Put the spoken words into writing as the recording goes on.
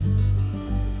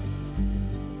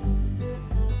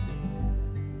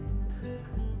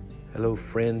Hello,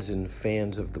 friends and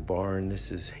fans of the barn.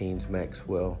 This is Haynes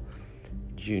Maxwell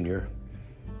Jr.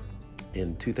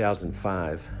 In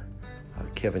 2005,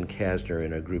 Kevin Kasner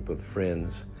and a group of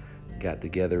friends got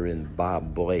together in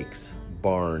Bob Blake's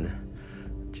barn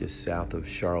just south of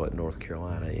Charlotte, North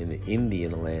Carolina, in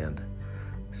Indian Land,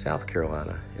 South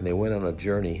Carolina. And they went on a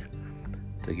journey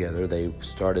together. They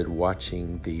started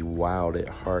watching the Wild at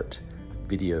Heart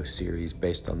video series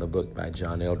based on the book by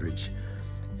John Eldredge.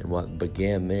 And what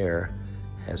began there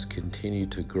has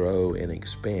continued to grow and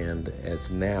expand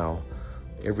as now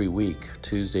every week,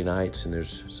 Tuesday nights, and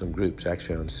there's some groups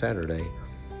actually on Saturday,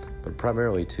 but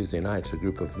primarily Tuesday nights, a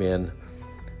group of men,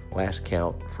 last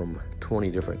count from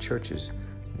 20 different churches,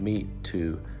 meet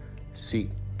to seek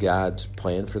God's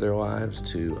plan for their lives,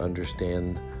 to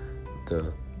understand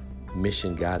the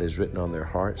mission God has written on their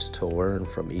hearts, to learn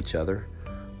from each other.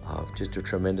 Just a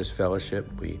tremendous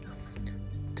fellowship. We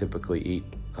typically eat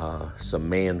some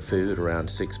man food around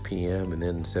 6 p.m. and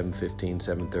then 7:15,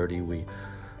 7:30 we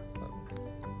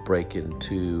break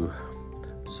into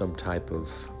some type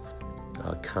of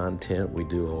content. We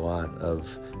do a lot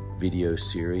of video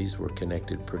series. We're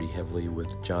connected pretty heavily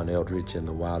with John Eldredge and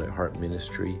the Wild at Heart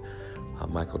Ministry,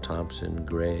 Michael Thompson,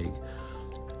 Greg,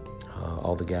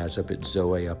 all the guys up at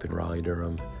Zoe up in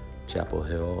Raleigh-Durham, Chapel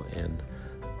Hill, and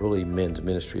really men's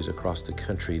ministries across the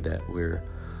country that we're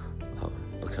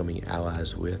becoming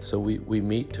allies with. So we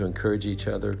meet to encourage each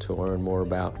other, to learn more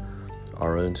about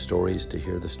our own stories, to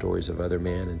hear the stories of other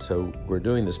men. And so we're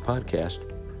doing this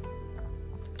podcast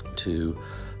to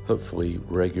hopefully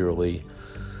regularly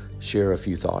share a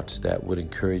few thoughts that would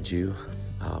encourage you.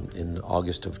 In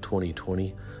August of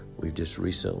 2020, we've just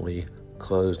recently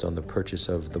closed on the purchase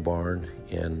of the barn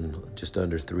in just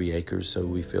under 3 acres. So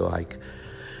we feel like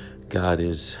God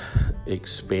is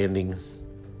expanding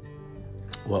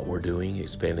what we're doing,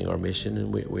 expanding our mission,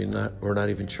 and we're not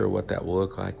even sure what that will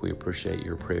look like. We appreciate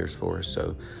your prayers for us.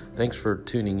 So thanks for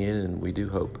tuning in, and we do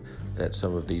hope that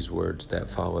some of these words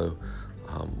that follow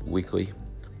weekly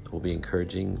will be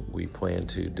encouraging. We plan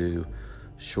to do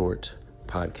short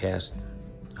podcasts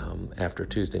after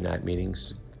Tuesday night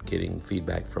meetings, getting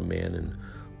feedback from men and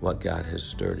what God has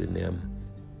stirred in them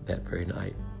that very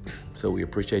night. So we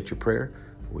appreciate your prayer.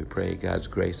 We pray God's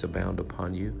grace abound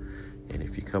upon you. And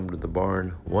if you come to the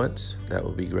barn once, that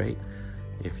will be great.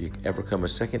 If you ever come a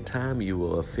second time, you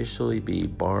will officially be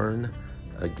barn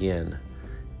again.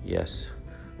 Yes,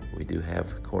 we do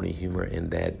have corny humor and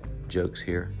dad jokes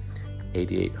here.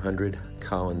 8800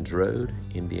 Collins Road,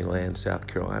 Indian Land, South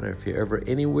Carolina. If you're ever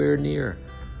anywhere near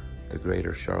the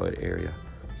greater Charlotte area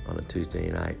on a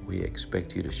Tuesday night, we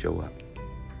expect you to show up.